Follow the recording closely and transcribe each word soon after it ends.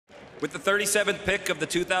With the 37th pick of the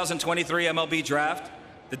 2023 MLB Draft,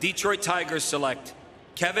 the Detroit Tigers select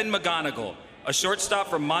Kevin McGonigle, a shortstop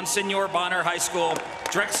from Monsignor Bonner High School,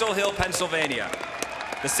 Drexel Hill, Pennsylvania.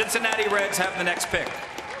 The Cincinnati Reds have the next pick.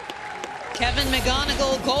 Kevin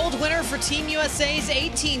McGonigle, gold winner for Team USA's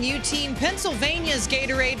 18U team, Pennsylvania's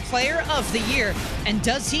Gatorade Player of the Year. And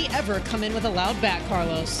does he ever come in with a loud bat,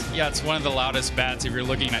 Carlos? Yeah, it's one of the loudest bats if you're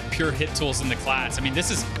looking at pure hit tools in the class. I mean, this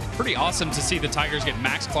is pretty awesome to see the Tigers get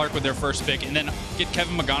Max Clark with their first pick and then get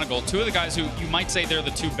Kevin McGonigle, two of the guys who you might say they're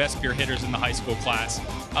the two best pure hitters in the high school class.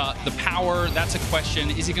 The power, that's a question.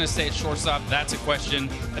 Is he going to stay at shortstop? That's a question.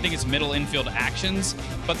 I think it's middle infield actions,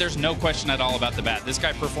 but there's no question at all about the bat. This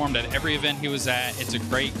guy performed at every event he was at. It's a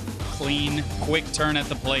great, clean, quick turn at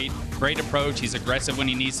the plate, great approach. He's aggressive when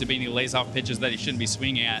he needs to be, and he lays off pitches that he shouldn't be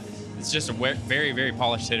swinging at. It's just a very, very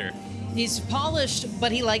polished hitter. He's polished,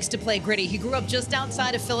 but he likes to play gritty. He grew up just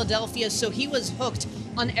outside of Philadelphia, so he was hooked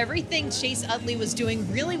on everything Chase Utley was doing,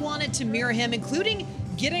 really wanted to mirror him, including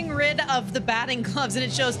getting rid of the batting gloves, and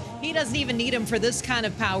it shows he doesn't even need them for this kind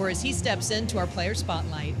of power as he steps into our player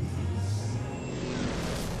spotlight.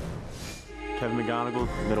 Kevin McGonigle,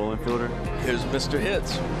 middle infielder. Here's Mr.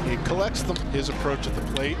 Hits. He collects them. His approach at the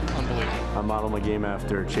plate, unbelievable. I modeled my game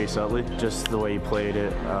after Chase Utley. Just the way he played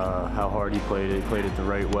it, how hard he played it the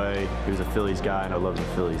right way. He was a Phillies guy, and I love the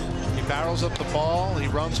Phillies. He barrels up the ball. He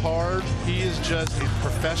runs hard. He is just a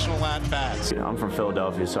professional at bats. I'm from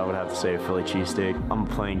Philadelphia, so I would have to say a Philly cheesesteak. I'm a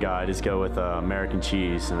plain guy. I just go with American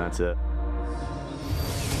cheese, and that's it.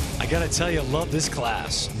 I gotta tell you, I love this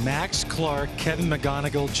class. Max Clark, Kevin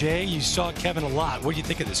McGonigle. Jay, you saw Kevin a lot. What do you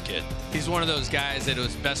think of this kid? He's one of those guys that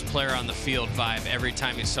was best player on the field vibe every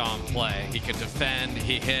time you saw him play. He could defend,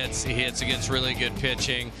 he hits against really good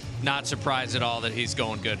pitching. Not surprised at all that he's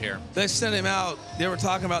going good here. They sent him out. They were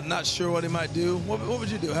talking about not sure what he might do. What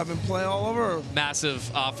would you do? Have him play all over? Or? Massive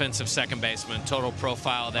offensive second baseman, total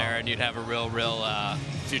profile there, and you'd have a real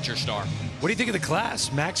future star. What do you think of the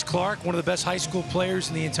class? Max Clark, one of the best high school players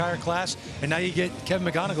in the entire class, and now you get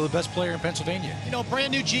Kevin McGonigle, the best player in Pennsylvania. You know,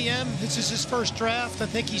 brand new GM. This is his first draft. I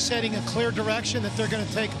think he's setting a clear direction that they're going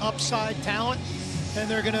to take upside talent, and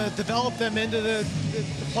they're going to develop them into the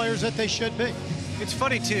players that they should be. It's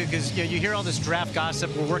funny, too, because you hear all this draft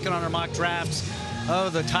gossip. We're working on our mock drafts. Oh,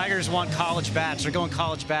 the Tigers want college bats. They're going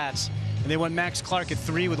college bats. And they want Max Clark at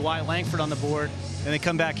 3 with Wyatt Langford on the board. And they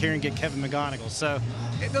come back here and get Kevin McGonigle. So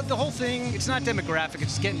the whole thing, it's not demographic.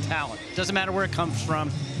 It's getting talent. It doesn't matter where it comes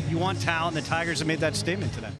from. You want talent. The Tigers have made that statement today.